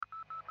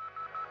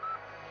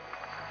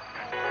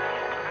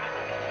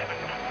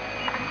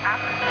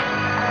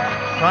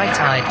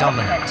Right eye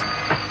dominant.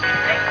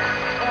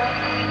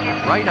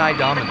 Right eye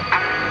dominant.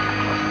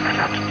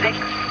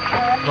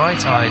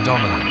 Right eye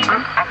dominant.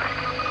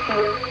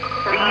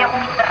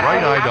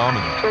 Right eye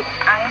dominant.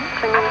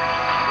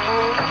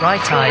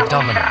 Right eye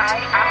dominant.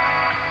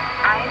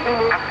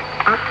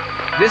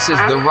 This is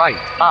the Right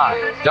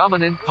Eye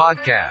Dominant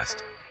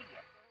Podcast.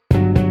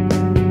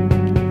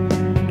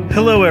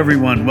 Hello,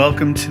 everyone.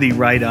 Welcome to the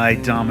Right Eye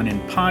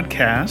Dominant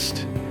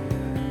Podcast.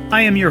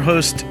 I am your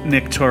host,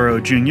 Nick Toro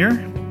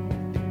Jr.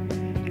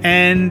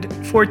 And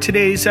for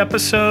today's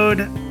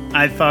episode,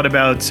 I thought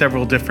about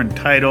several different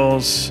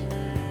titles.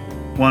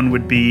 One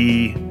would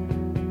be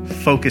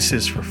Focus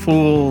is for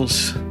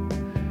Fools,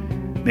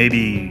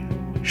 maybe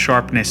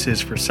Sharpness is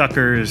for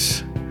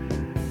Suckers,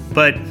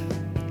 but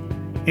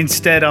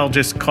instead I'll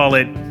just call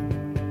it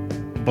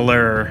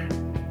Blur,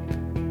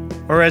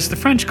 or as the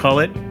French call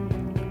it,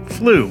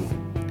 Flu,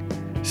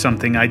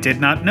 something I did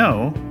not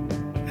know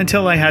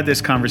until I had this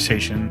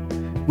conversation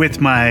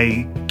with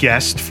my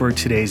guest for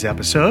today's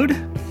episode.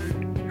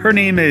 Her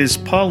name is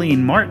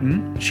Pauline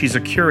Martin. She's a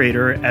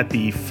curator at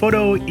the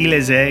Photo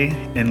Élysée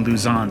in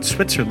Lausanne,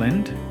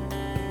 Switzerland.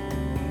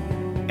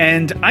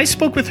 And I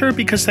spoke with her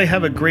because they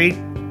have a great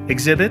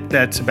exhibit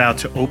that's about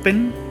to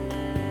open,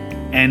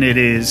 and it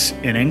is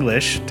in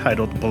English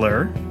titled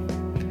Blur,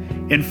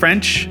 in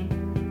French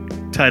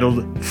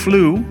titled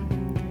Flu.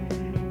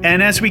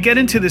 And as we get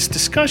into this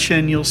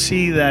discussion, you'll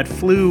see that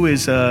flu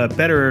is a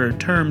better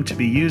term to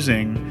be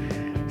using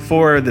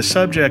for the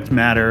subject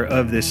matter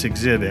of this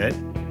exhibit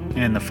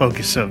and the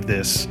focus of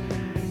this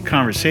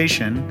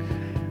conversation.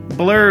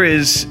 Blur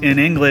is, in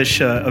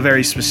English, a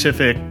very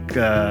specific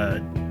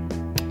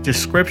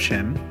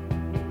description,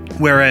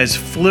 whereas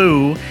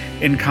flu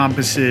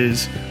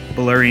encompasses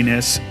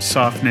blurriness,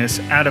 softness,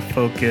 out of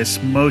focus,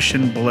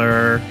 motion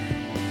blur,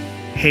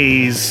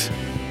 haze,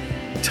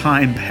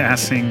 time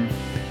passing.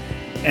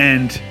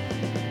 And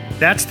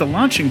that's the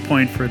launching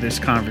point for this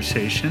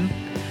conversation.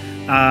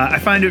 I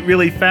find it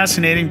really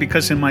fascinating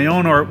because in my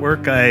own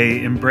artwork,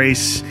 I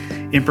embrace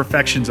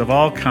imperfections of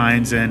all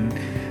kinds, and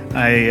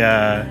I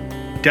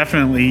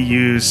definitely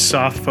use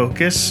soft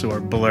focus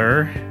or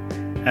blur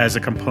as a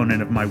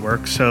component of my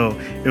work. So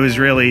it was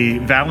really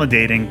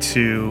validating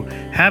to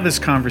have this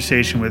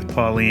conversation with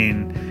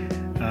Pauline,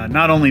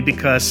 not only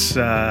because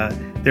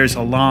there's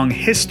a long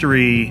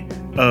history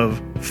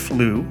of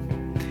flu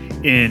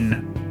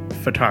in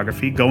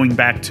photography, going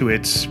back to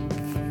its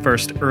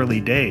first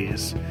early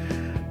days,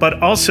 but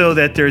also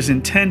that there's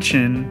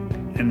intention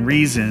and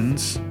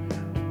reasons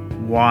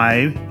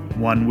why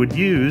one would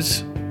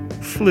use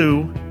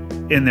flu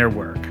in their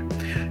work.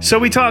 So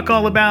we talk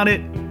all about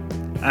it.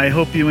 I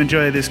hope you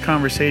enjoy this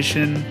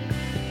conversation.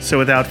 So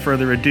without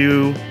further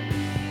ado,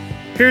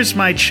 here's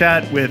my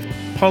chat with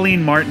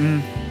Pauline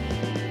Martin.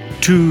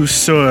 Tout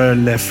sur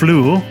le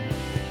flou.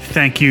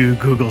 Thank you,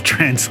 Google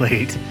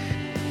Translate.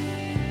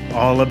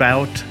 All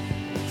about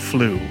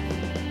flu.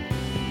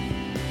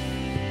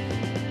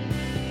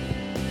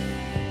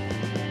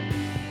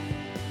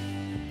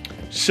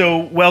 So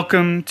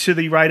welcome to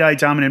the Right Eye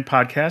Dominant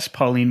Podcast,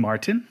 Pauline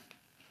Martin.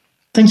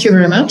 Thank you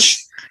very much.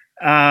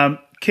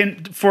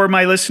 For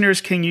my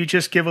listeners, can you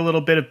just give a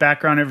little bit of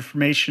background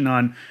information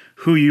on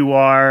who you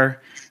are,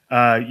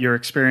 your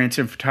experience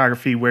in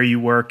photography, where you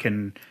work,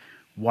 and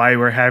why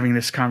we're having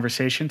this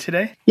conversation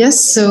today? Yes,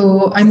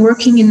 so I'm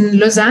working in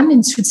Lausanne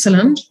in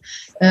Switzerland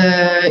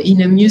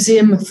in a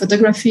museum of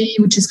photography,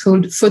 which is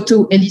called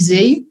Photo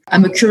Élysée.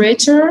 I'm a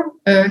curator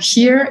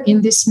here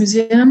in this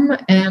museum,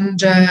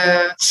 and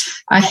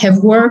I have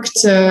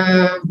worked,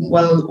 I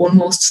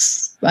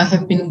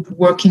have been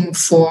working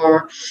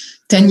for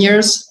 10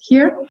 years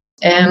here,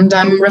 and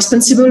I'm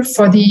responsible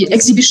for the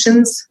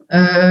exhibitions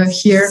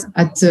here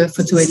at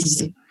Photo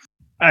Élysée.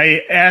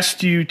 I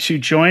asked you to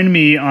join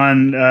me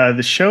on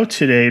the show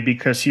today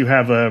because you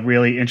have a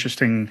really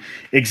interesting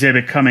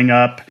exhibit coming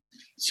up.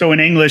 So in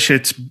English,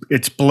 it's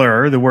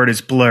Blur. The word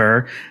is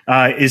Blur.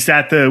 Is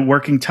that the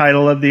working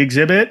title of the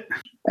exhibit?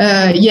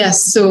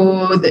 Yes.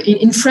 So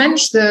in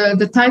French,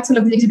 the title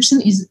of the exhibition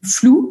is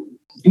Flou,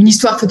 une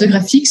histoire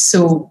photographique.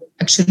 So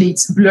actually,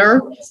 it's Blur,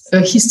 a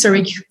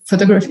historic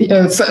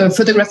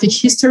photographic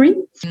history.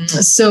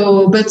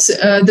 So, but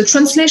the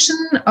translation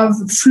of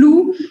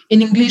Flou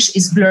in English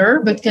is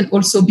Blur, but can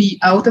also be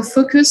out of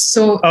focus.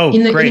 So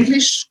in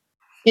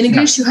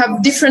English, you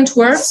have different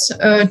words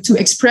to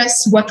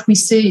express what we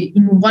say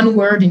in one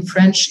word in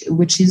French,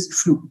 which is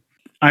flou.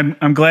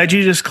 I'm glad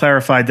you just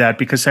clarified that,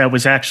 because that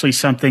was actually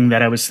something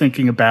that I was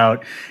thinking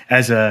about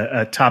as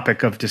a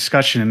topic of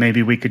discussion, and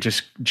maybe we could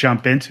just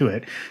jump into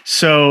it.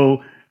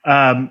 So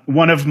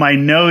one of my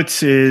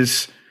notes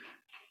is,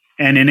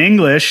 and in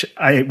English,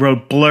 I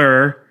wrote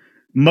Blur,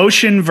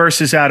 motion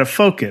versus out of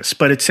focus,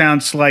 but it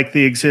sounds like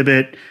the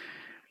exhibit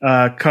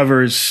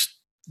covers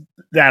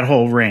that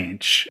whole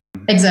range.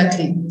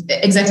 Exactly,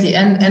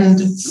 and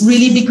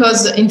really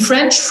because in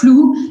French,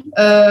 flou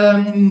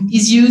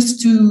is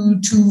used to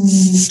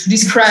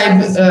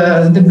describe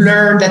the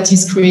blur that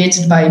is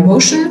created by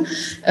motion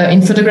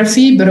in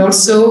photography, but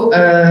also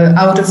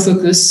out of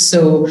focus,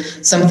 so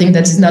something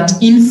that is not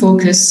in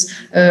focus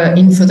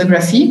in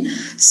photography.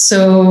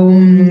 So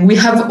we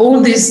have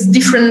all these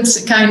different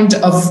kind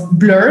of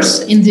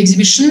blurs in the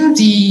exhibition.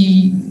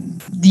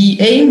 The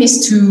aim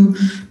is to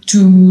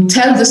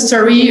tell the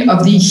story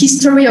of the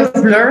history of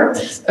blur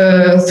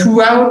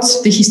throughout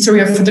the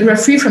history of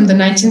photography from the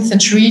 19th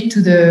century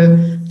to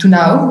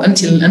now,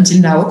 until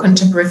now,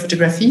 contemporary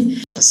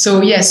photography.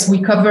 So yes,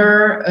 we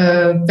cover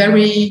a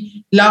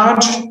very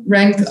large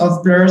rank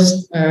of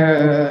blurs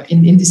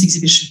in this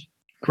exhibition.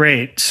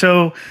 Great.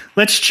 So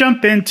let's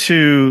jump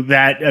into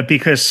that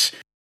because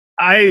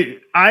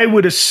I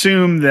would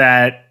assume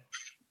that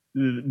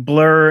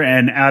blur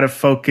and out of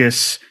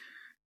focus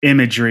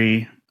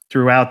imagery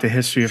throughout the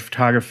history of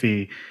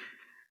photography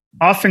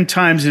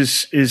oftentimes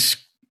is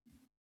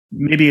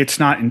maybe it's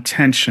not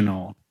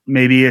intentional.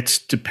 Maybe it's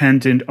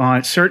dependent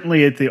on,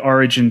 certainly at the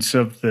origins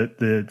of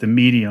the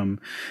medium,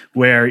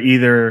 where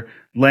either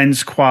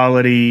lens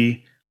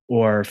quality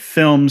or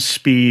film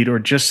speed or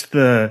just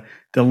the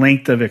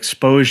length of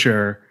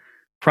exposure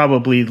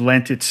probably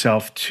lent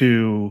itself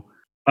to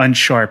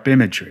unsharp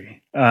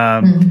imagery.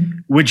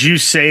 Would you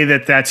say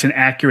that that's an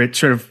accurate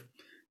sort of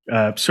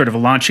a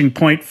launching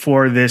point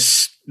for the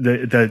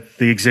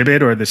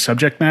exhibit or the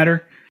subject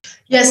matter?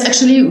 Yes,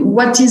 actually,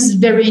 what is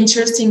very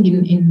interesting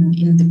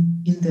in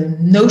the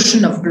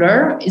notion of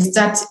blur is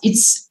that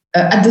it's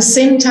at the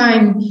same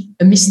time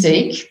a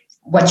mistake,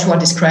 what you are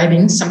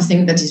describing,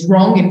 something that is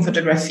wrong in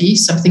photography,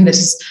 something that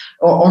is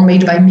or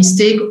made by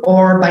mistake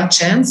or by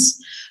chance,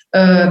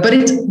 but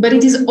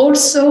it is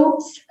also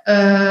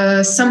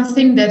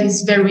something that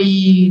is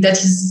the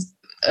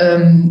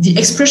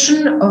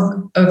expression of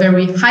a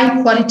very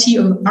high quality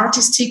of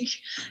artistic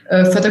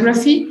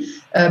photography,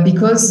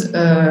 because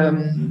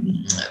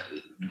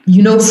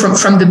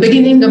from the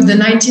beginning of the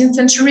 19th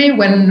century,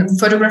 when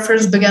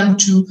photographers began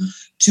to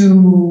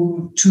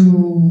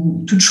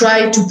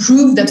try to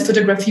prove that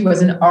photography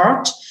was an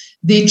art,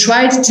 they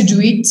tried to do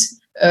it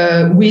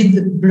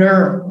with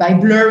blur, by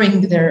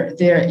blurring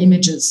their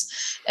images.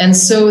 And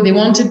so they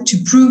wanted to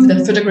prove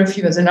that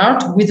photography was an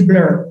art with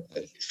blur,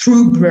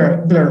 through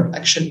blur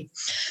actually.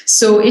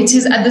 So it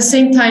is at the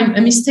same time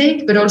a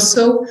mistake, but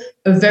also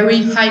a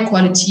very high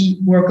quality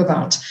work of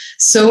art.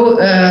 So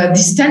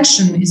this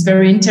tension is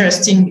very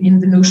interesting in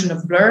the notion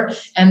of blur.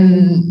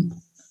 And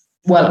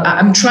well,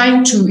 I'm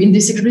trying to, in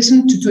this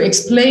exhibition, to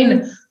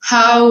explain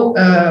how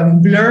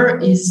blur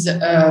is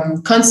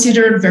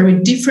considered very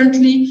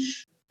differently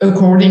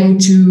according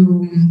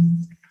to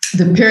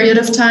the period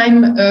of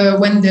time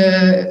when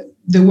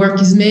the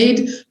work is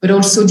made, but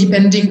also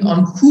depending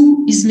on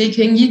who is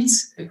making it,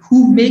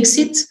 who makes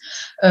it,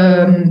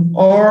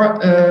 or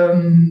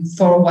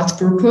for what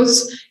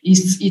purpose.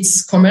 If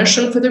it's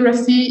commercial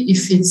photography,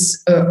 if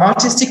it's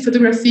artistic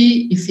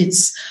photography, if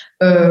it's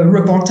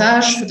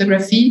reportage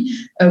photography,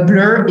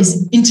 blur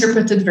is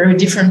interpreted very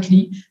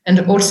differently and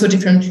also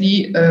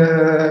differently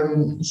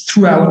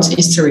throughout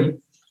history.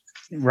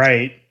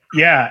 Right.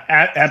 Yeah,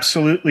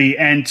 absolutely.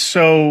 And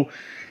so,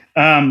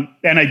 and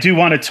I do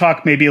want to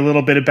talk maybe a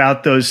little bit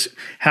about those,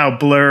 how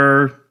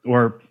blur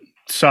or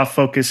soft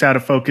focus, out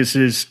of focus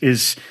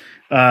is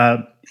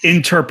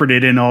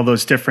interpreted in all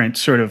those different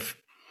sort of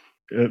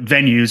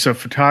venues of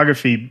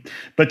photography.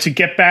 But to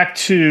get back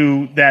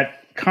to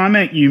that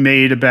comment you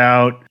made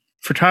about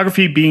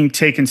photography being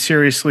taken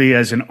seriously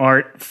as an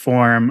art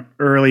form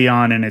early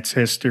on in its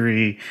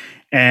history,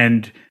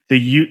 and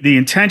the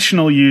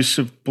intentional use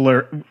of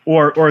blur,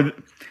 or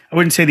I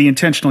wouldn't say the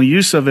intentional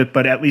use of it,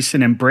 but at least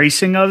an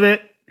embracing of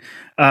it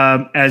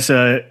as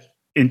a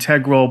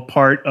integral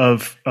part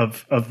of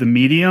the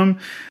medium.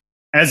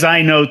 As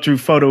I know through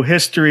photo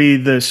history,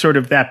 the sort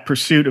of that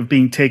pursuit of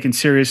being taken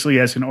seriously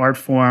as an art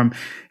form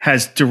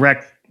has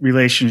direct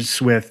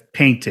relations with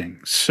painting.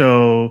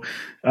 So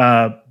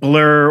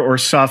blur or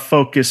soft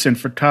focus in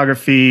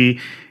photography,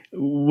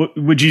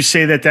 would you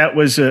say that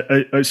was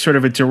a sort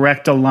of a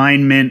direct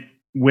alignment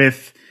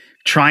with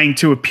trying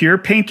to appear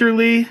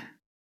painterly?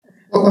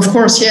 Of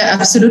course, yeah,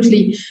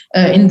 absolutely.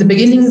 In the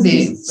beginning,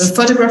 the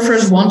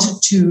photographers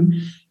wanted to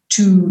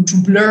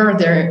blur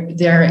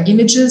their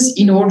images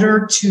in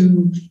order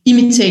to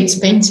imitate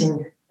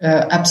painting.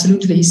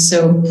 Absolutely.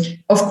 So,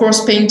 of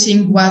course,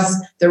 painting was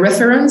the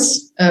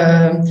reference,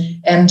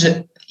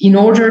 and in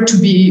order to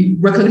be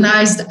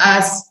recognized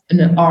as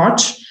an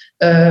art,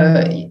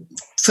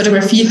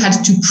 photography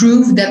had to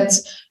prove that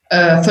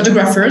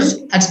photographers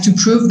had to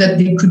prove that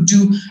they could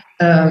do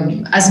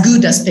as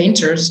good as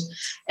painters.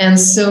 And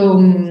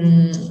so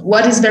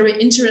what is very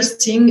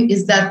interesting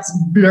is that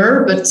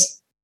blur, but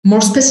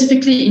more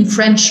specifically in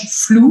French,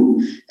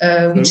 flou,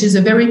 which is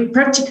a very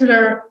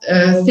particular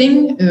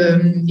thing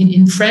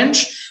in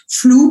French.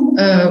 Flou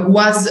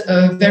was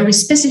a very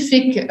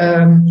specific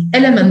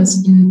element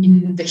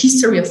in the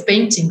history of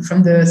painting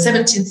from the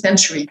 17th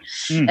century.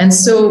 And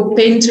so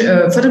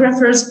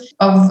photographers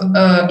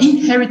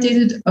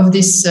inherited of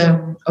this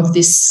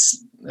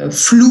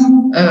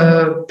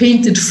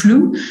painted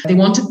flou. They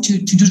wanted to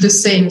do the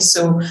same.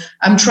 So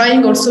I'm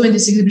trying also in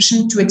this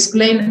exhibition to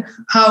explain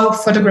how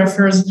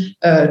photographers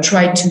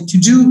try to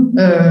do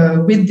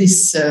with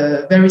this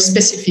very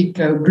specific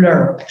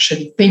blur,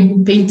 actually,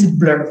 painted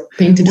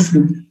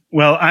flou.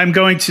 Well, I'm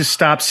going to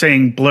stop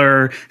saying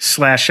blur /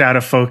 out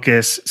of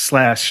focus /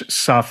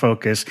 soft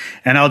focus,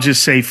 and I'll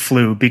just say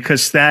flou,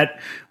 because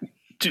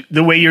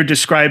the way you're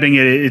describing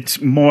it,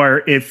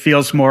 it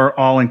feels more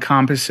all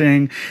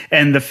encompassing.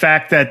 And the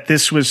fact that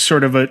this was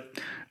sort of an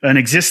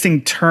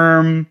existing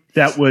term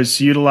that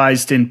was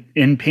utilized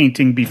in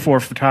painting before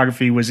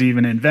photography was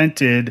even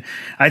invented,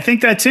 I think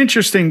that's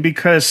interesting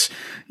because,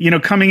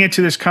 coming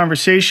into this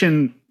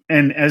conversation,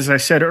 and as I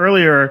said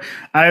earlier,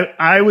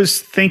 I was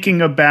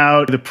thinking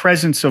about the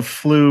presence of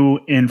flou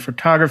in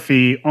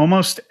photography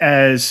almost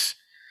as,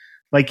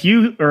 like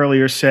you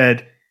earlier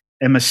said,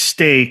 a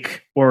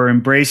mistake or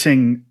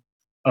embracing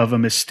of a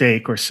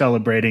mistake or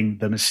celebrating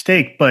the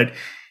mistake. But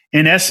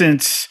in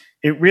essence,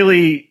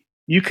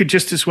 you could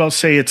just as well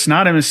say it's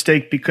not a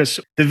mistake because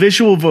the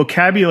visual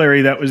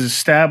vocabulary that was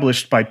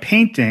established by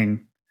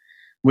painting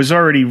was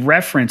already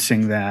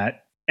referencing that.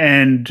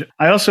 And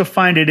I also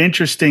find it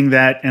interesting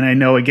that, and I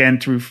know again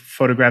through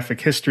photographic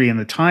history and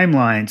the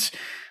timelines,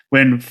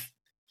 when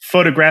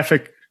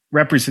photographic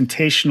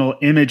representational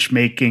image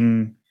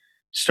making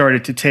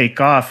started to take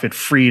off, it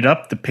freed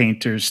up the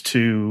painters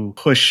to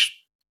push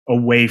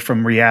away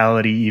from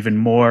reality even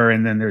more.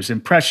 And then there's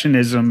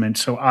Impressionism. And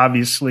so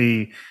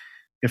obviously,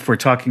 if we're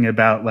talking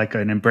about like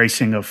an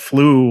embracing of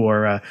flou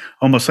or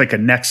almost like a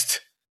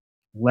next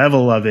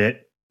level of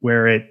it,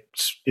 where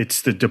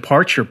it's the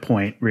departure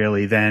point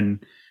really then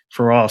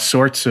for all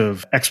sorts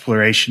of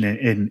exploration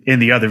in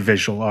the other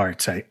visual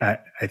arts, I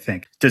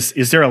think.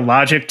 Is there a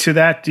logic to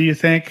that, do you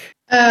think?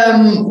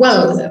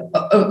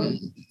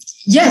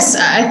 Yes,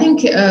 I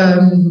think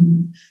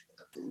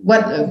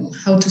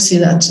how to say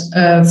that?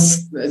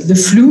 The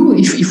flou,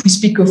 if we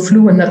speak of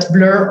flou and not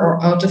blur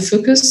or out of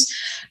focus,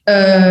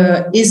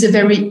 is a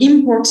very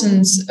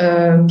important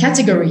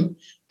category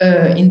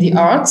in the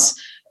arts.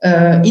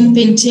 In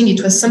painting,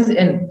 it was something,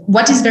 and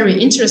what is very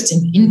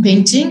interesting in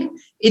painting,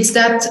 it's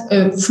that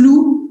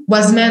flou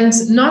was meant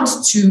not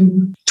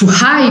to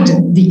hide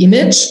the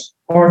image,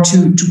 or to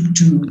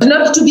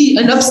not to be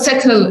an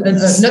obstacle,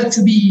 not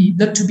to be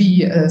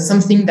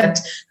something that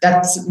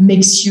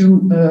makes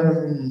you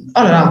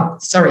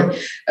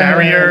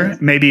barrier,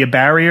 maybe a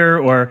barrier,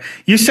 or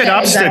you said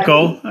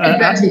obstacle.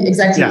 Exactly.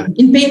 Yeah.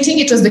 In painting,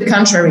 it was the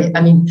contrary.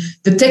 I mean,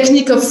 the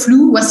technique of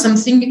flou was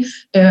something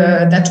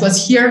that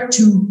was here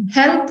to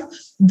help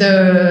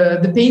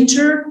the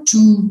painter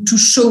to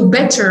show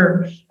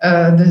better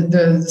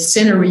the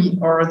scenery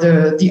or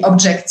the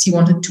objects he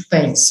wanted to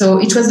paint. So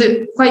it was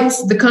quite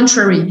the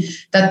contrary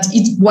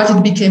what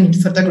it became in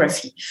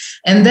photography.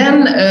 And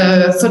then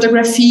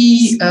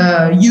photography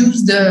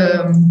used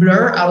the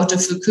blur, out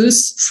of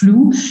focus,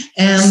 flou,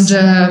 and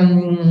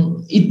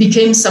it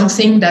became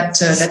something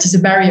that is a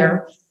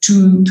barrier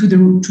to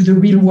the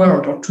real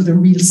world or to the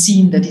real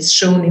scene that is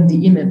shown in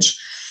the image.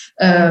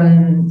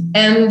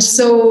 And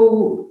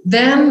so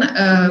then,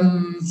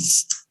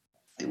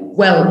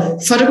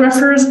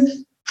 photographers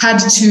had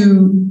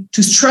to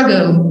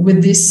struggle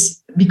with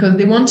this because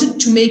they wanted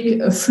to make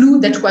a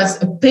flou that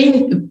was a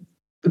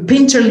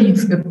pictorial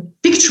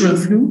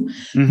flou,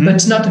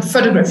 but not a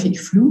photographic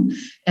flou.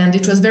 And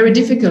it was very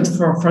difficult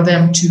for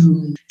them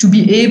to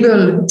be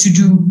able to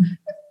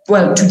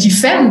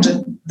defend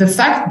the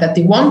fact that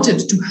they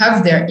wanted to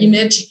have their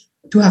image,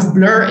 to have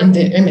blur in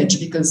the image,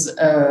 because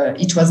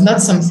it was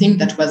not something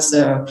that was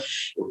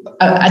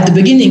at the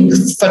beginning.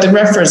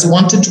 Photographers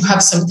wanted to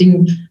have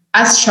something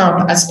as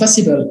sharp as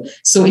possible,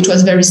 so it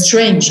was very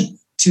strange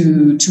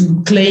to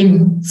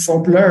claim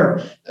for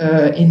blur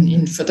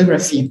in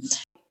photography.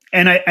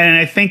 And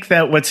I think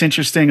that what's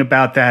interesting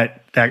about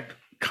that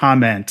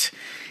comment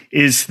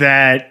is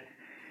that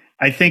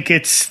I think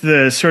it's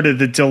the sort of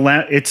the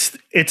dilemma.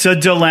 It's a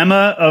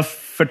dilemma of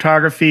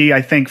photography,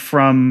 I think,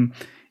 from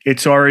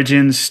its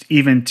origins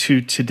even to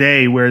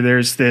today, where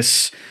there's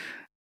this,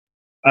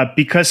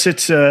 because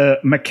it's a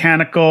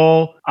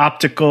mechanical,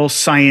 optical,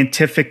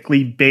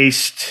 scientifically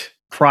based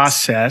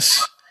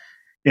process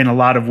in a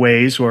lot of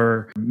ways,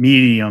 or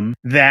medium,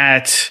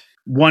 that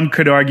one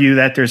could argue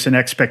that there's an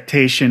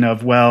expectation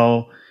of,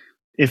 well,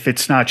 if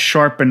it's not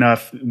sharp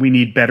enough, we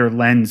need better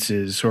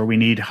lenses, or we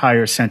need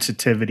higher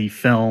sensitivity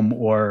film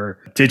or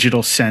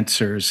digital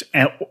sensors,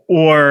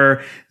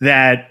 or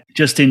that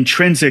just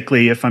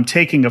intrinsically, if I'm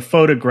taking a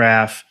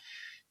photograph,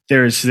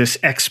 there's this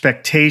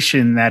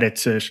expectation that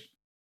it's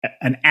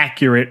an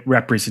accurate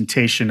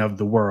representation of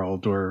the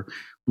world or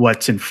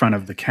what's in front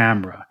of the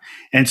camera.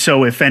 And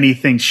so if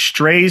anything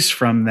strays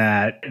from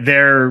that,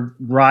 there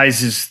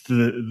rises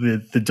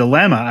the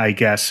dilemma, I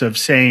guess, of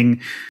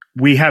saying,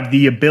 we have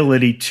the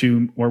ability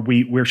to, or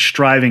we're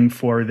striving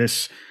for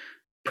this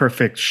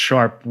perfect,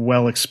 sharp,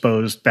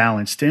 well-exposed,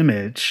 balanced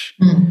image.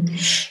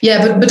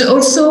 Yeah, but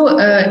also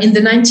in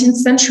the 19th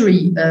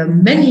century,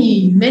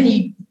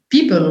 many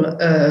people,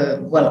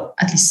 well,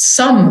 at least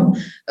some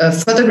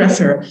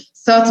photographer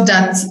thought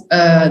that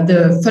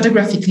the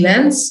photographic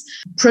lens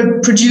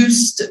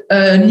produced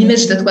an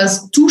image that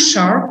was too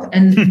sharp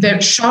and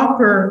very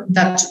sharper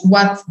than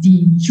what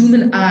the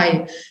human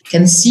eye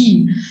can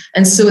see.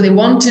 And so they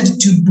wanted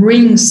to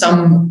bring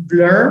some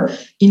blur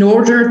in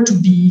order to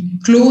be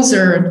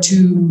closer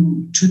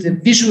to the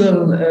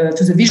visual,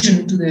 to the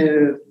vision, to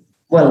the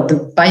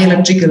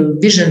biological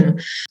vision.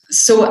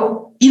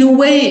 So in a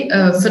way,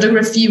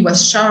 photography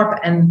was sharp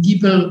and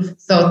people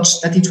thought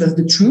that it was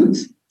the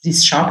truth,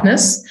 this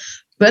sharpness.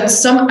 But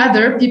some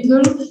other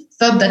people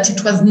thought that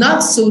it was not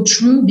so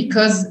true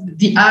because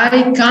the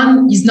eye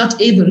is not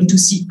able to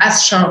see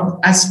as sharp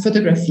as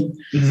photography.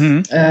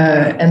 Mm-hmm.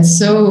 And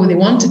so they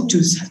wanted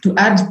to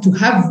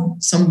have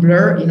some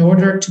blur in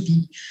order to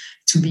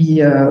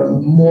be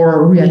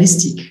more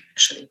realistic,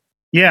 actually.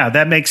 Yeah,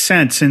 that makes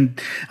sense. And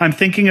I'm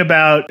thinking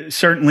about,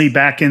 certainly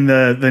back in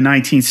the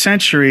 19th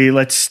century,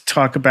 let's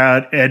talk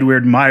about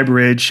Edward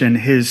Muybridge and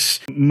his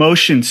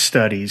motion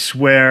studies,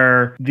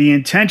 where the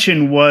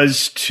intention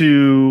was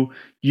to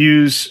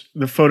use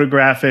the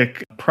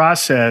photographic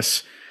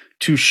process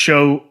to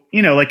show,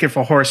 like if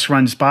a horse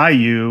runs by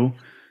you,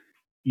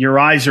 your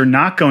eyes are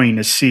not going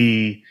to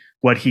see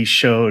what he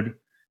showed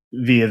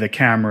via the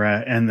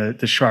camera and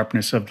the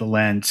sharpness of the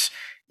lens.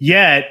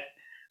 Yet,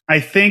 I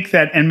think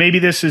that, and maybe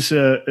this is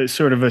a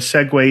sort of a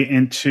segue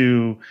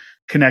into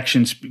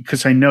connections,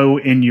 because I know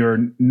in your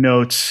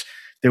notes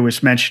there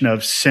was mention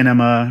of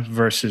cinema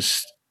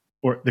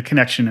or the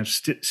connection of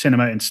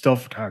cinema and still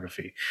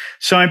photography.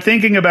 So I'm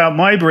thinking about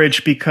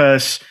Muybridge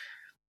because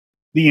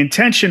the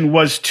intention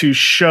was to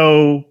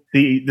show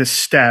the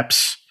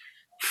steps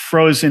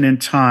frozen in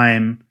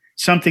time,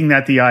 something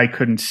that the eye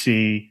couldn't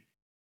see.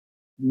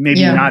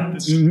 Maybe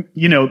not,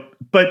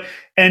 but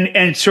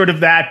and sort of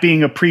that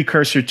being a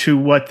precursor to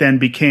what then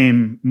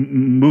became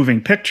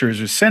moving pictures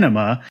or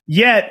cinema.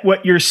 Yet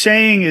what you're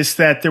saying is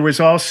that there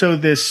was also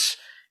this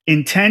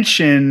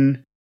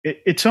intention.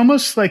 It's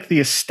almost like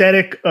the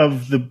aesthetic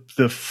of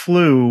the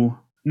flu,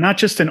 not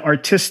just an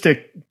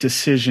artistic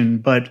decision,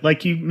 but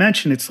like you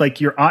mentioned, it's like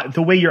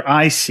the way your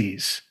eye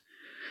sees,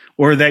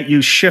 or that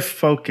you shift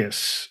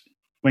focus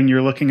when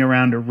you're looking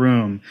around a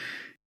room.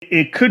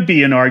 It could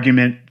be an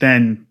argument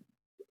then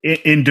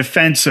in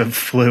defense of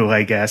flu,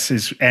 I guess,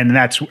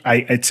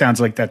 it sounds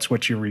like that's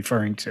what you're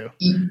referring to.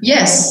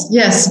 Yes,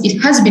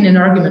 it has been an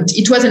argument.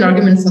 It was an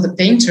argument for the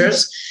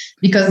painters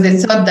because they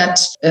thought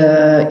that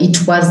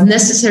it was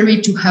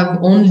necessary to have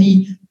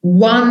only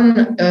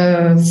one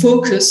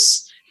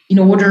focus in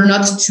order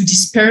not to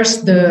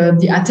disperse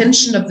the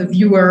attention of the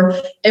viewer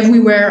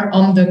everywhere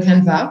on the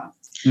canvas.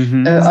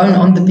 Mm-hmm.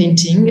 On the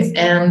painting.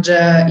 And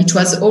it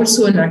was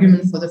also an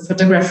argument for the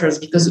photographers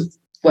because,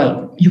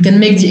 well, you can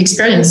make the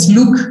experience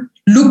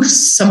look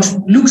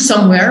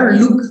somewhere,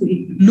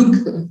 look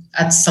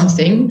at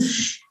something.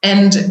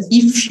 And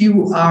if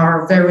you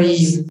are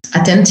very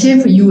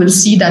attentive, you will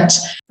see that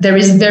there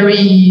is a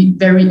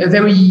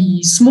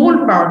very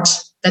small part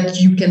that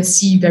you can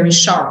see very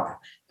sharp.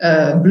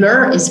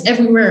 Blur is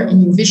everywhere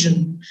in your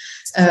vision.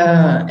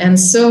 And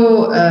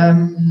so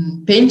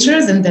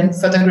painters and then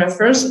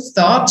photographers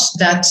thought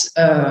that,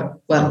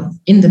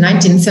 in the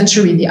 19th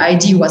century, the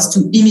idea was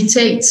to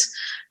imitate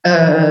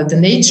the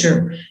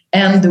nature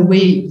and the way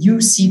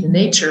you see the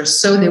nature.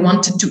 So they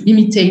wanted to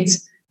imitate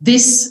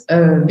this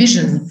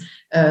vision.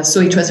 So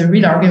it was a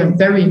real argument,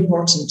 very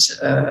important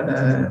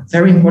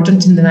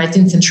in the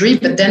 19th century,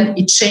 but then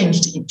it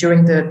changed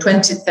during the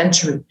 20th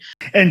century.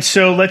 And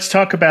so let's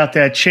talk about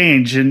that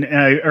change. And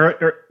I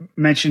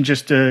mentioned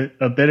just a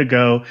bit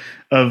ago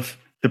of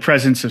the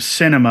presence of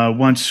cinema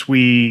once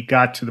we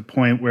got to the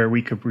point where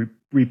we could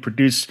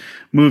reproduce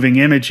moving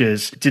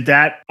images. Did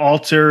that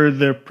alter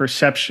the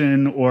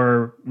perception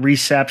or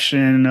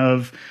reception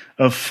of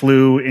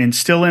flu in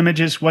still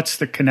images? What's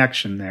the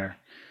connection there?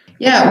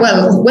 Yeah,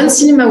 well, when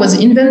cinema was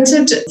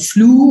invented,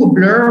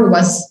 blur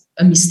was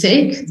a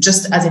mistake,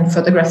 just as in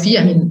photography.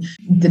 I mean,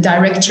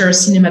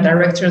 cinema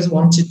directors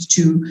wanted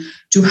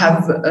to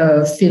have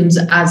films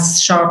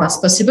as sharp as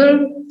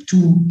possible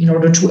in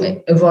order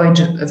to avoid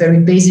a very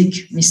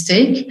basic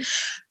mistake.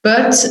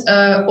 But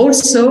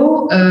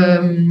also,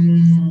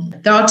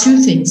 there are two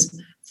things.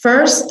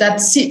 First,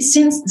 that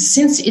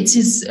since it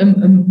is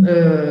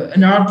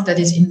an art that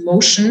is in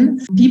motion,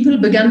 people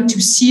began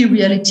to see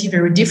reality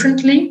very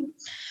differently.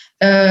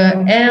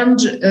 And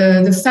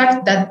the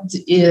fact that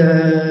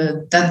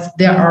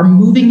there are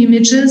moving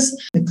images,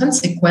 the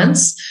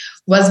consequence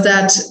was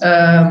that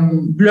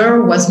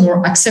blur was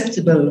more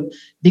acceptable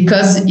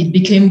because it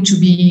became to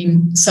be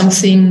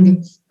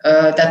something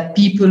that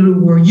people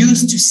were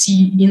used to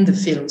see in the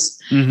films.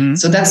 Mm-hmm.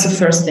 So that's the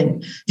first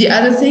thing. The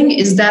other thing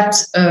is that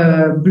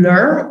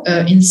blur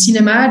in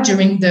cinema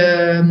during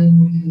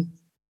the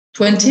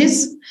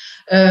 20s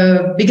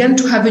began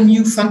to have a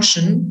new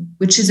function,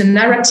 which is a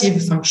narrative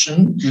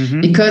function,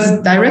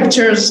 because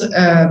directors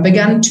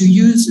began to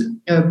use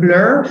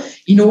blur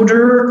in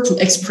order to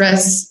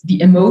express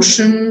the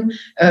emotion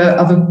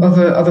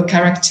of a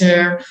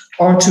character,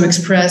 or to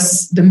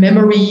express the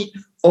memory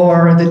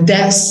or the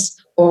death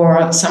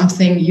or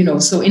something,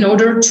 so in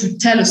order to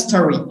tell a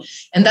story.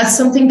 And that's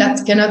something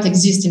that cannot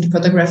exist in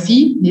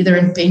photography, neither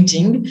in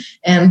painting.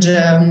 And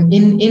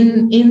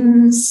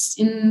in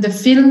the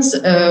films,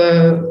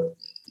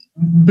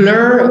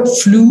 blur,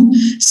 flou,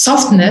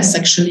 softness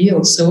actually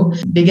also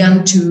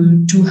began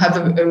to have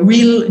a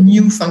real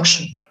new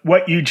function.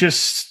 What you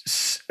just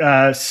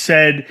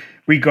said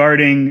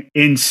regarding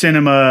in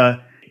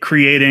cinema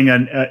creating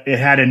it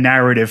had a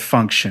narrative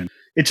function.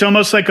 It's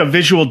almost like a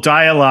visual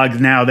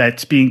dialogue now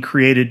that's being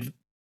created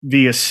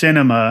via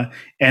cinema,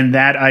 and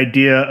that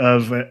idea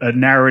of a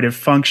narrative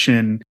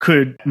function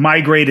could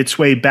migrate its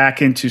way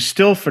back into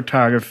still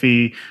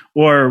photography,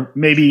 or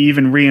maybe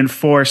even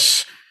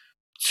reinforce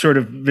sort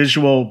of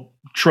visual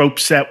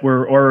tropes that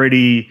were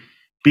already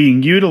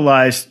being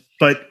utilized.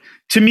 But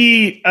to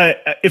me,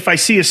 if I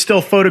see a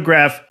still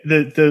photograph,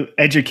 the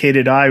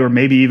educated eye, or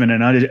maybe even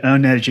an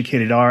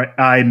uneducated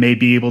eye, may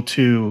be able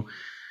to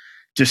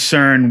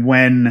discern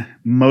when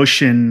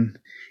motion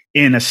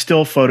in a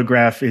still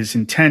photograph is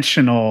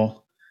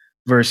intentional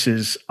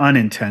versus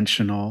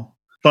unintentional.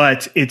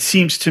 But it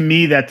seems to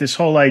me that this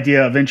whole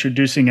idea of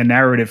introducing a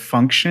narrative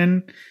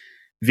function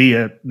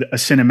via a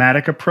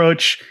cinematic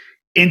approach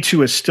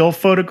into a still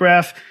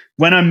photograph,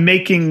 when I'm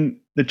making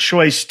the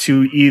choice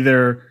to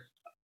either,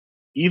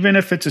 even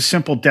if it's a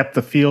simple depth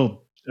of field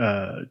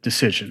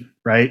decision,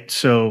 right?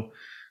 So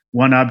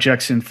one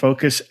object's in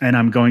focus and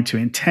I'm going to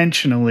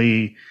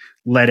intentionally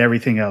let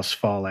everything else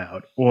fall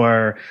out,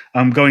 or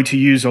I'm going to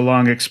use a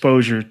long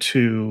exposure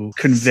to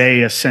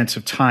convey a sense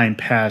of time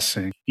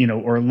passing,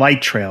 or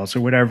light trails or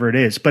whatever it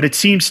is. But it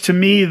seems to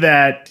me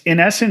that in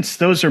essence,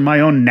 those are my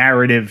own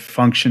narrative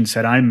functions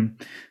that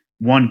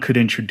one could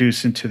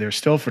introduce into their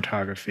still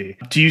photography.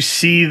 Do you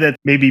see that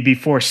maybe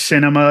before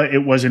cinema,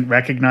 it wasn't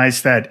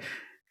recognized that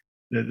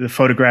the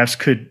photographs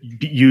could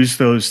use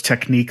those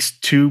techniques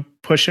to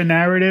push a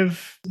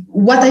narrative?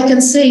 What I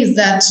can say is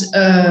that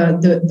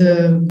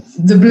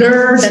the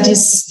blur that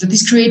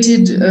is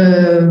created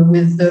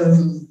with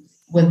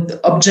the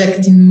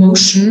object in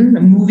motion,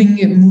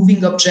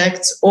 moving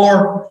objects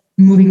or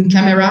moving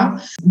camera,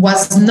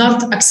 was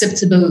not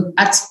acceptable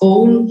at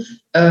all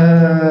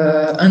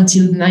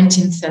until the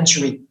 19th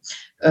century.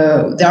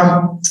 There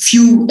are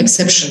few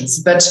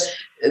exceptions, but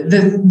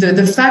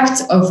the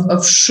fact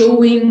of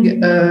showing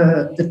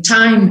the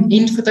time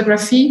in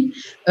photography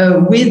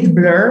with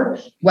blur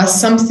was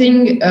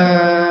something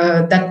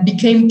that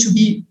became to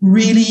be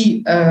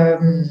really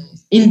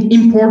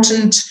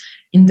important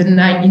in the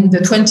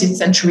 20th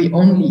century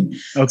only.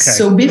 Okay.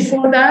 So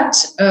before that,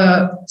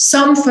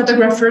 some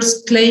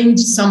photographers claimed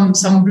some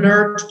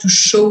blur to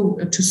show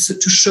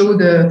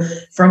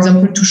for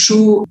example, to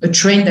show a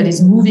train that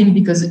is moving,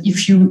 because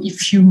if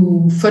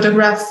you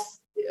photograph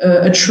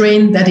a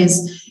train that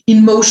is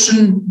in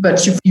motion,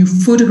 but you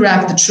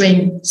photograph the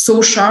train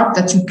so sharp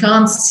that you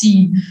can't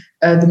see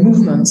the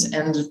movement,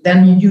 and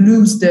then you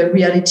lose the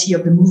reality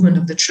of the movement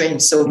of the train.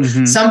 So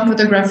some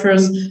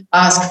photographers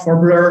ask for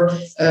blur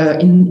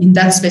in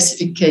that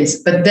specific case.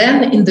 But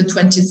then in the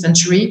 20th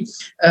century,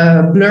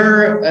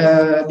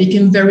 blur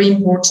became very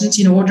important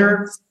in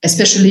order,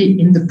 especially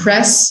in the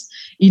press,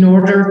 in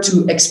order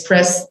to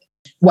express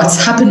what's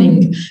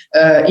happening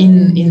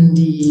in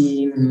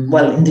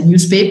the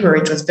newspaper.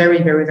 It was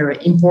very, very, very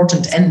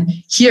important. And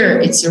here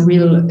it's a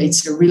real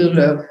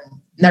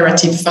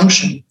narrative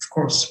function, of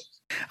course.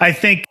 I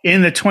think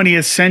in the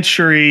 20th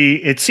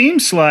century, it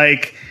seems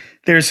like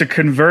there's a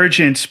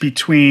convergence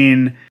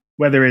between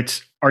whether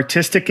it's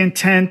artistic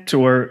intent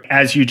or,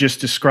 as you just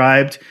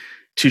described,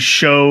 to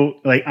show,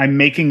 like, I'm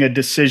making a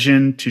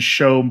decision to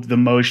show the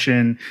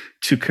motion,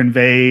 to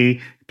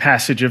convey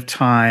passage of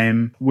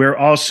time. We're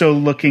also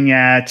looking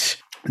at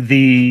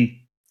the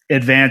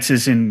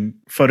advances in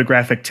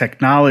photographic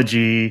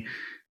technology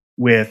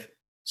with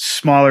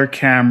smaller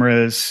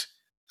cameras,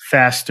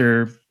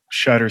 faster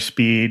shutter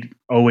speed,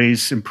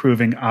 always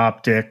improving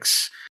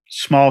optics,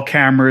 small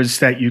cameras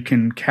that you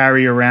can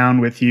carry around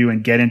with you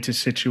and get into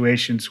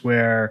situations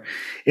where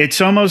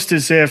it's almost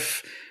as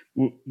if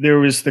there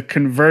was the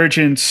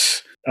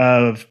convergence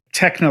of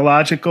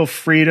technological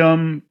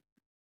freedom,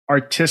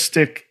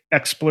 artistic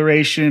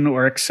exploration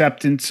or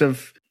acceptance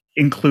of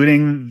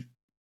including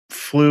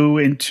flew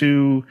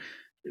into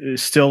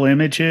still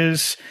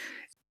images.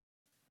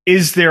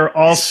 Is there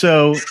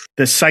also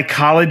the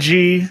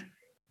psychology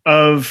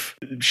of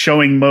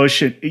showing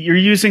motion? You're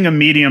using a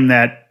medium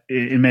that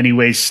in many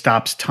ways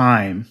stops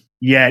time,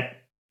 yet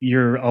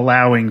you're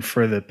allowing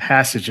for the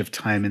passage of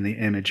time in the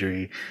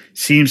imagery.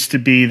 Seems to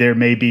be there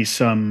may be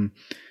some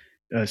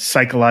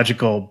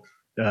psychological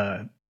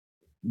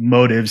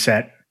motives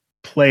at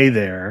play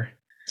there.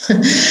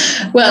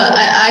 Well,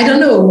 I don't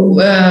know.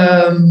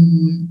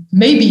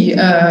 Maybe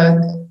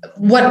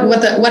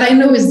what I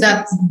know is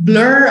that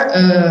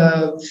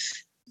blur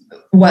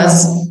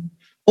was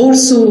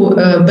Also,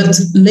 but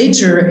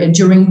later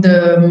during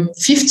the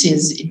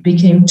 50s, it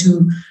became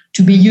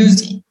to be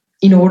used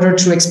in order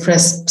to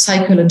express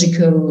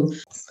psychological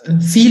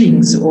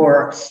feelings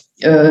or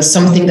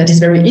something that is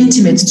very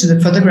intimate to the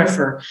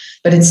photographer,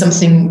 but it's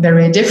something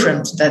very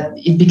different, that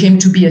it became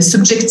to be a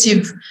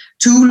subjective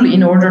tool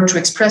in order to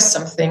express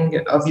something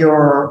of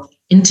your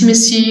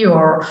intimacy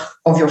or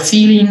of your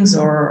feelings.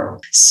 Or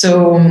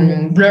so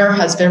blur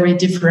has very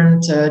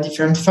different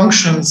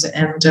functions,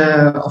 and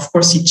of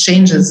course it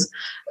changes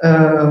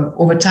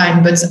over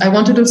time. But I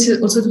wanted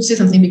also to say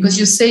something, because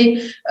you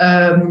say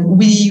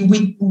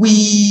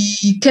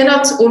we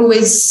cannot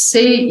always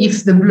say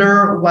if the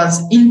blur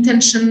was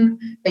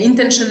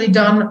intentionally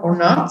done or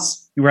not.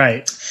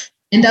 Right.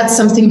 And that's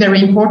something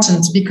very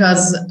important,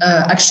 because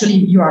actually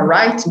you are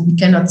right. We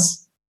cannot,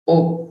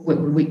 or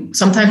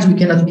sometimes we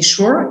cannot be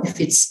sure if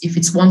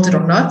it's wanted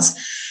or not.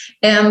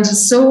 And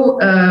so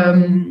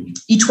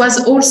it was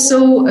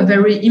also a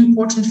very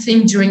important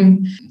thing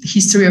during the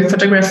history of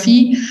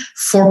photography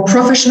for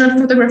professional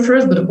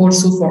photographers, but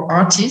also for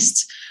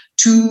artists,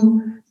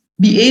 to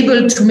be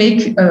able to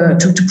make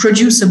to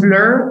produce a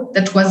blur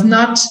that was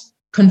not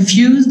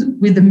confused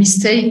with a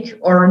mistake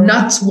or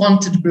not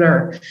wanted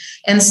blur.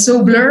 And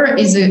so blur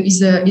is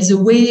a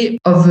way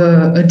of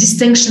a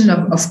distinction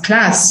of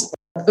class.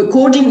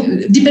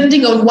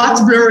 Depending on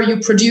what blur you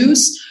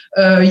produce,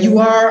 you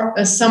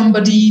are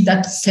somebody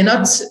that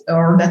cannot,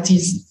 or that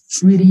is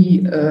really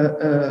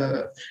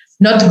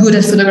not good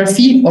at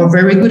photography or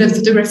very good at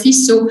photography.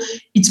 So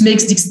it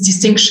makes this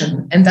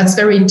distinction, and that's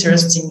very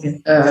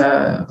interesting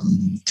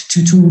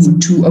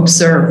to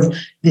observe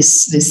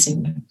this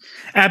thing.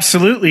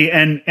 Absolutely,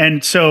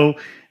 and so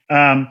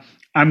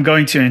I'm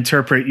going to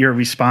interpret your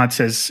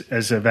response as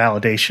a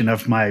validation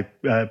of my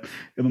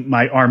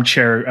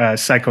armchair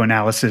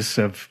psychoanalysis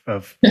of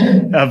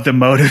the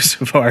motives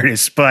of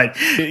artists. But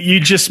you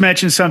just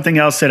mentioned something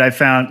else that I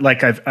found,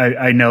 like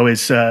I know,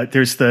 is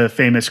there's the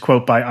famous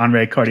quote by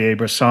Henri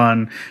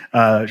Cartier-Bresson: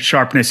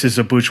 "Sharpness is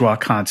a bourgeois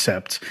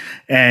concept."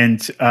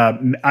 And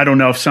I don't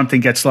know if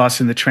something gets lost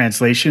in the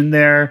translation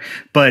there,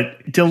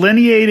 but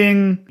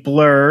delineating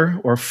blur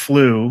or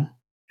flou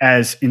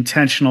as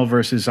intentional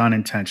versus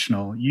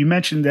unintentional. You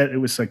mentioned that it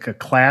was like a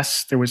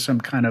class. There was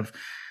some kind of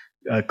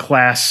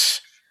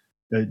class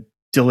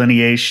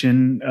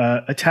delineation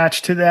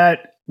attached to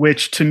that,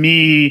 which to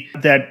me,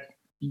 that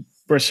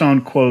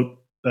Bresson quote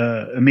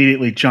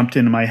immediately jumped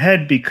into my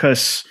head,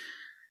 because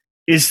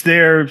is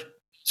there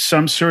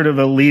some sort of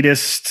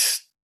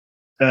elitist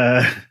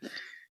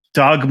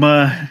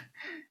dogma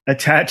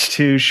attached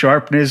to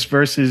sharpness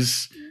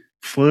versus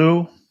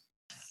flou?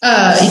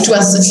 It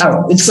was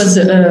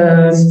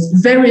a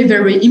very,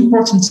 very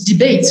important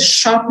debate,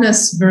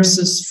 sharpness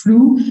versus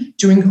flou,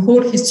 during the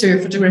whole history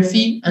of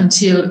photography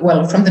until,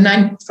 well, from the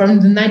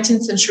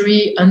 19th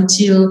century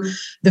until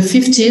the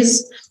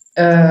 50s.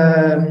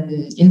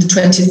 In the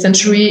 20th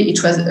century,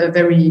 it was a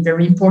very,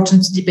 very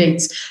important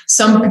debate.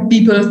 Some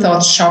people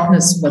thought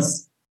sharpness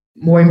was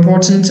more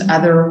important,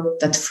 other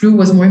that flou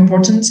was more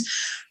important.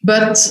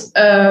 But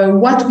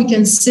what we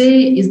can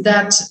say is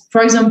that,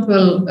 for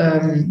example,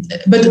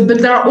 but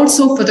there are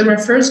also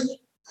photographers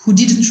who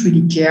didn't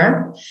really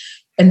care.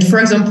 And for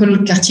example,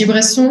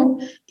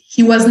 Cartier-Bresson,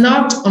 he was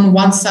not on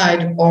one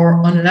side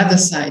or on another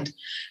side.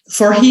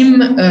 For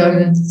him,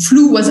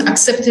 flou was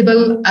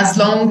acceptable as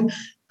long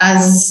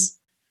as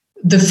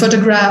the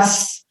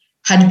photograph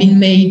had been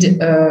made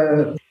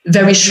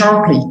very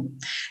sharply.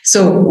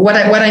 So what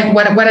I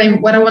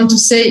want to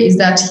say is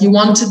that he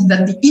wanted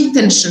that the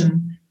intention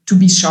to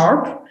be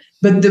sharp,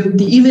 but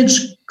the image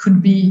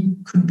could be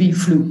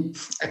flou,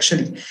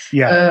 actually.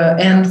 Yeah.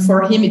 And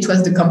for him, it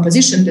was the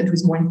composition that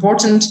was more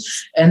important,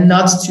 and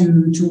not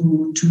to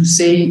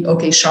say,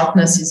 okay,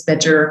 sharpness is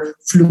better,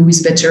 flou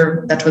is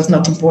better. That was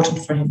not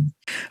important for him.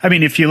 I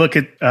mean, if you look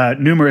at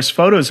numerous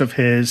photos of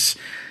his,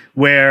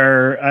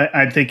 where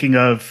I'm thinking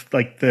of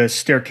like the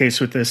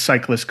staircase with the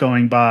cyclist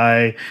going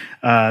by,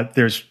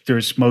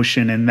 there's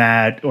motion in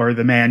that, or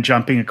the man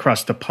jumping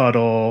across the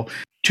puddle.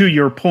 To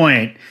your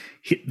point,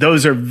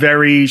 those are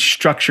very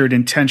structured,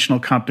 intentional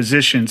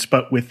compositions,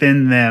 but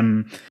within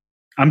them,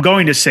 I'm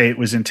going to say it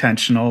was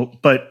intentional,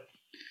 but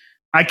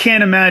I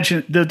can't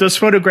imagine those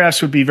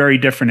photographs would be very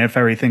different if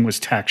everything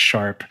was tack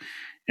sharp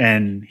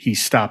and he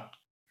stopped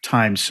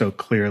time so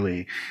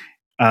clearly.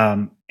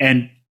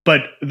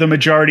 But the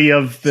majority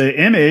of the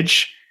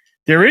image,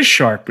 there is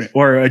sharp,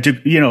 or a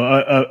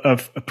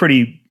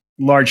pretty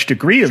large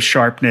degree of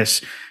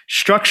sharpness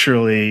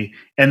structurally,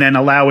 and then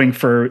allowing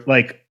for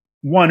like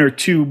one or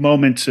two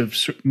moments of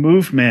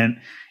movement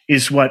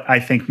is what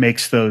I think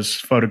makes those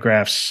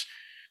photographs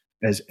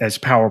as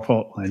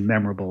powerful and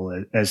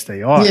memorable as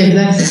they are. Yeah,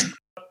 exactly.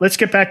 Let's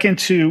get back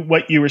into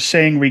what you were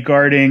saying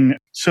regarding,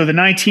 so the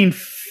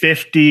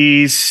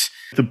 1950s,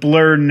 the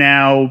blur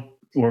now,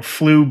 or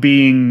flou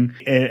being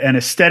an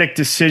aesthetic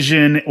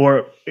decision,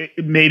 or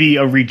maybe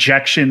a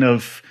rejection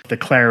of the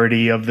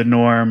clarity of the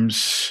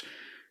norms,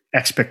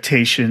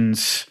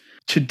 expectations.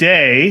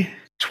 Today,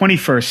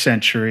 21st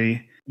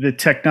century, the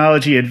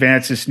technology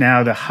advances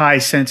now, the high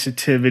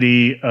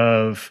sensitivity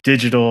of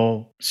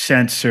digital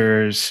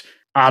sensors,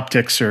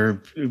 optics,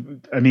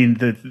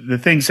 the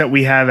things that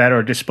we have at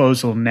our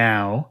disposal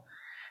now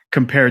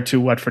compared to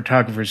what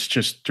photographers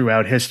just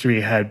throughout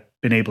history had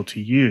been able to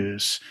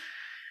use.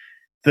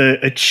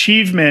 The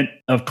achievement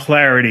of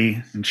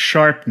clarity and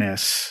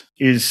sharpness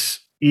is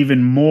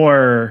even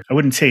more, I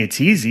wouldn't say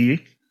it's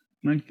easy.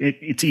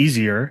 It's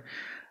easier.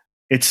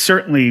 It's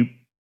certainly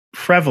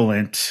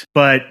prevalent,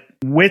 but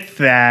with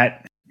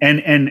that,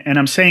 and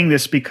I'm saying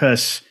this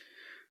because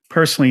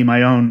personally,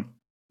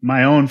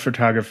 my own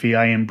photography,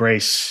 I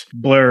embrace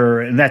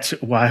blur, and that's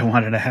why I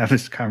wanted to have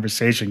this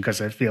conversation,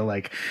 because I feel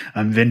like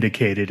I'm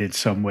vindicated in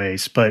some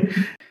ways. But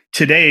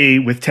today,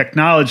 with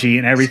technology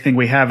and everything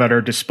we have at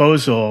our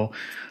disposal,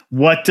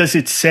 what does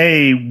it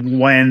say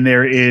when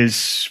there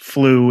is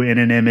flu in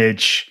an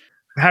image?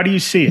 How do you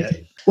see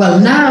it?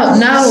 Well, now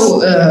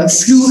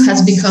flu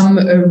has become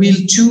a real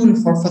tool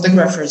for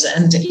photographers,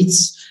 and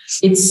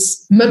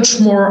it's much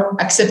more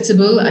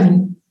acceptable. I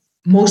mean,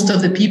 most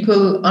of the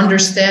people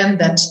understand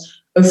that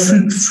a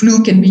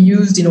flu can be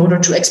used in order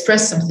to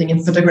express something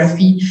in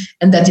photography,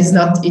 and it is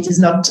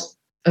not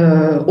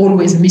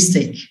always a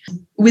mistake.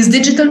 With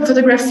digital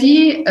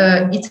photography,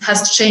 it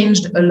has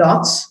changed a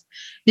lot,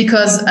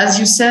 because, as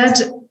you said,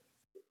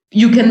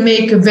 you can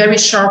make a very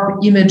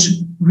sharp image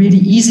really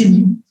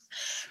easily.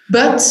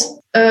 But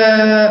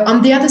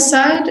on the other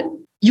side,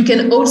 you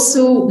can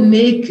also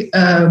make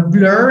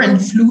blur and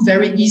flu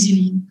very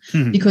easily,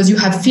 because you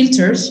have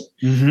filters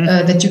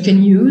that you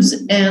can use,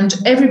 and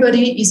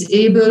everybody is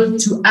able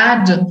to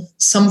add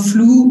some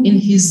flu in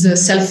his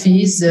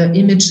selfies,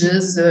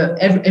 images,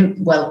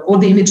 all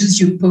the images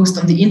you post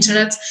on the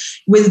internet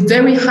with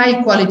very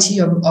high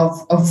quality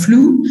of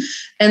flu.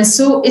 And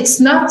so it's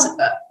not,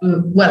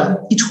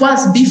 it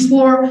was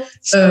before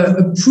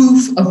a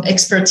proof of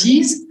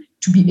expertise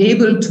to be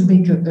able to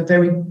make a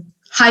very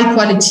high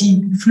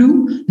quality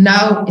flu.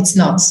 Now it's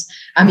not.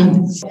 I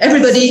mean,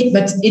 everybody,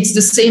 but it's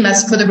the same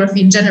as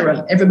photography in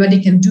general. Everybody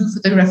can do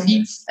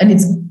photography, and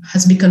it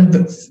has become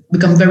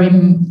very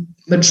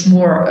much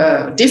more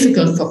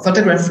difficult for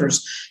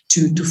photographers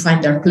to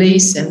find their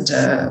place. And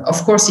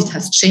of course, it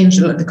has changed.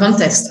 The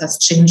context has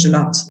changed a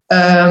lot.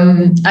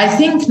 I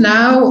think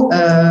now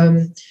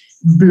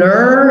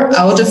blur,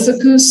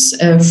 autofocus,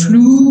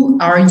 flu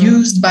are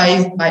used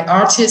by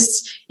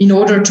artists in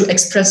order to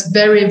express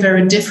very,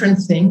 very different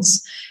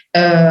things.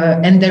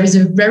 And there is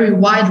a very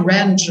wide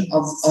range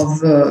of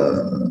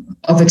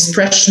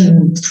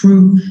expression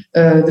through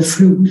the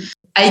flu.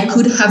 I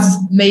could have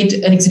made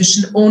an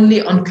exhibition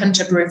only on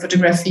contemporary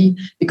photography,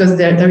 because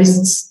there are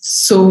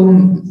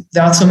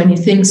so many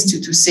things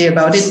to say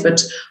about it.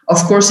 But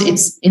of course,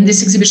 it's in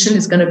this exhibition,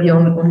 it's going to be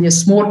only a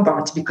small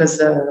part,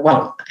 because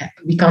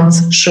we can't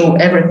show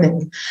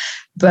everything.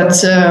 But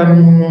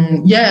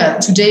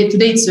today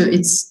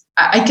it's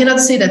I cannot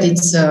say that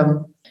it's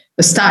a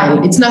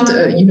style. It's not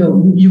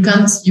you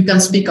can't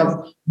speak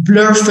of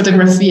blur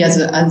photography as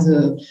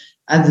a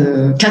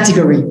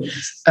category,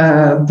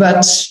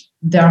 but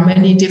there are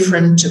many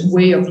different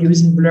ways of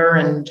using blur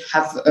and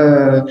have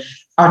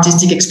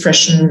artistic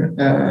expression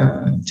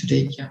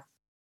today. Yeah,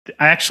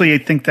 I actually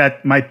think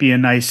that might be a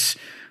nice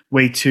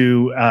way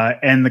to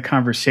end the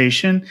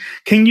conversation.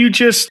 Can you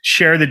just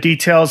share the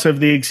details of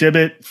the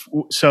exhibit,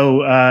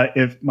 so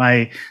if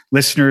my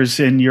listeners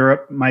in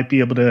Europe might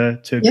be able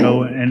to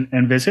go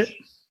and visit?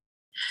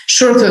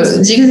 Sure. The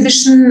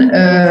exhibition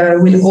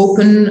will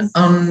open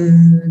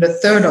on the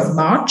 3rd of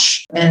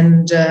March,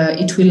 and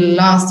it will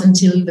last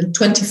until the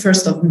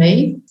 21st of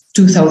May,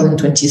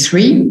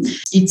 2023.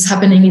 It's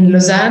happening in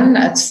Lausanne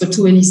at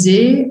Photo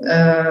Élysée,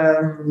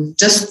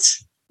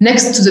 just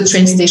next to the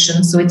train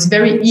station. So it's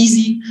very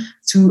easy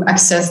to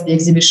access the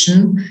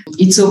exhibition.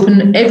 It's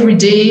open every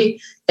day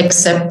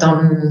except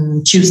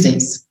on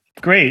Tuesdays.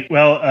 Great.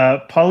 Well,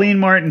 Pauline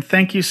Martin,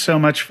 thank you so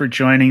much for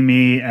joining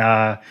me.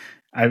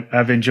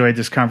 I've enjoyed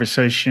this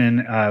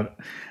conversation. I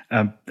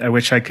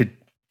wish I could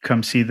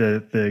come see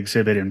the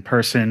exhibit in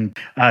person.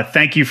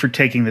 Thank you for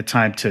taking the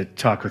time to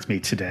talk with me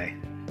today.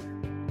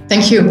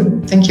 Thank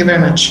you. Thank you very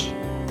much.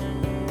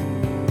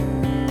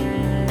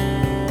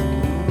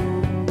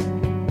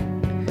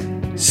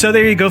 So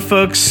there you go,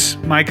 folks.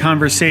 My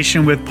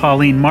conversation with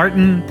Pauline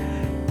Martin,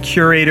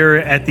 curator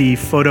at the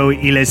Photo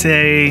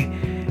Élysée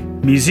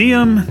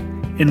Museum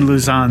in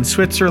Lausanne,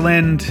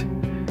 Switzerland.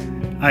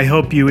 I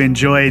hope you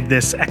enjoyed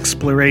this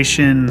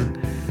exploration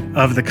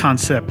of the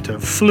concept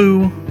of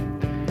flu,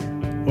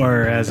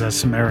 or as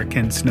us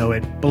Americans know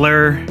it,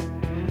 blur.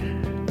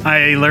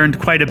 I learned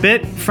quite a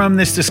bit from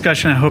this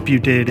discussion. I hope you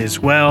did as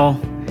well.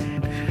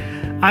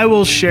 I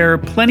will share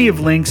plenty of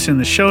links in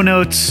the show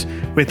notes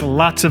with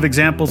lots of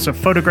examples of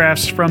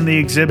photographs from the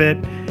exhibit,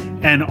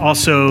 and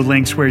also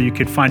links where you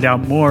could find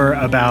out more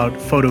about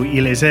Photo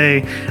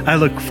Élysée. I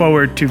look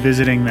forward to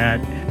visiting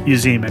that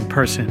museum in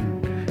person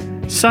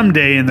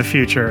someday in the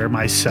future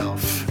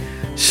myself.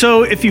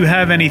 So if you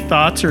have any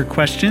thoughts or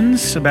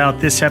questions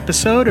about this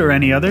episode or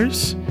any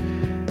others,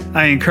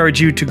 I encourage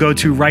you to go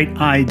to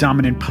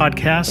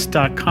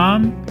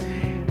righteyedominantpodcast.com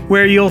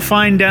where you'll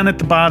find down at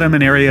the bottom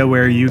an area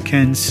where you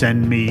can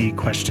send me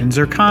questions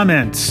or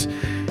comments.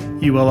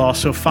 You will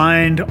also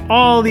find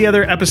all the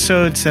other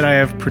episodes that I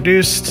have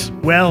produced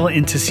well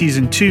into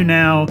season 2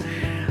 now.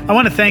 I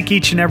want to thank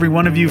each and every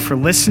one of you for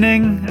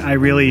listening. I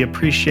really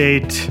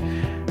appreciate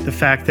the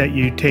fact that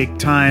you take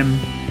time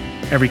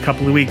every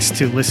couple of weeks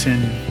to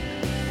listen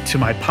to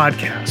my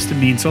podcast. It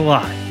means a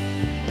lot.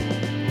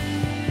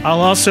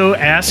 I'll also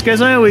ask,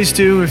 as I always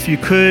do, if you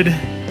could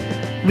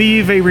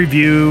leave a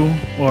review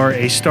or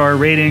a star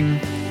rating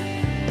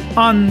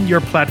on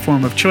your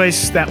platform of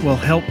choice. That will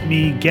help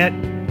me get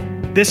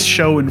this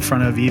show in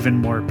front of even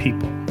more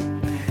people.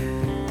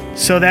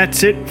 So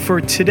that's it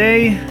for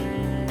today.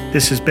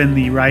 This has been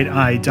the Right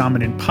Eye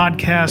Dominant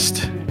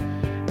Podcast.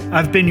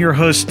 I've been your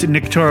host,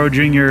 Nick Toro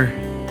Jr.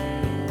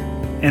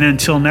 And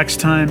until next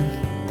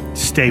time,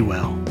 stay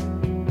well.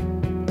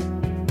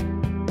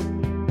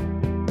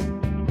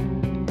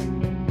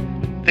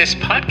 This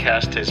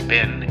podcast has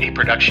been a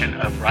production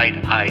of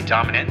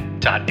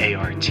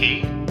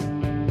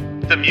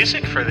RightEyeDominant.art. The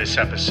music for this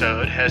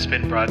episode has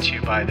been brought to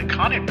you by the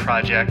Conant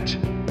Project,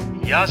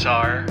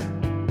 Yazar,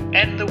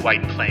 and the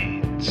White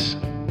Plains.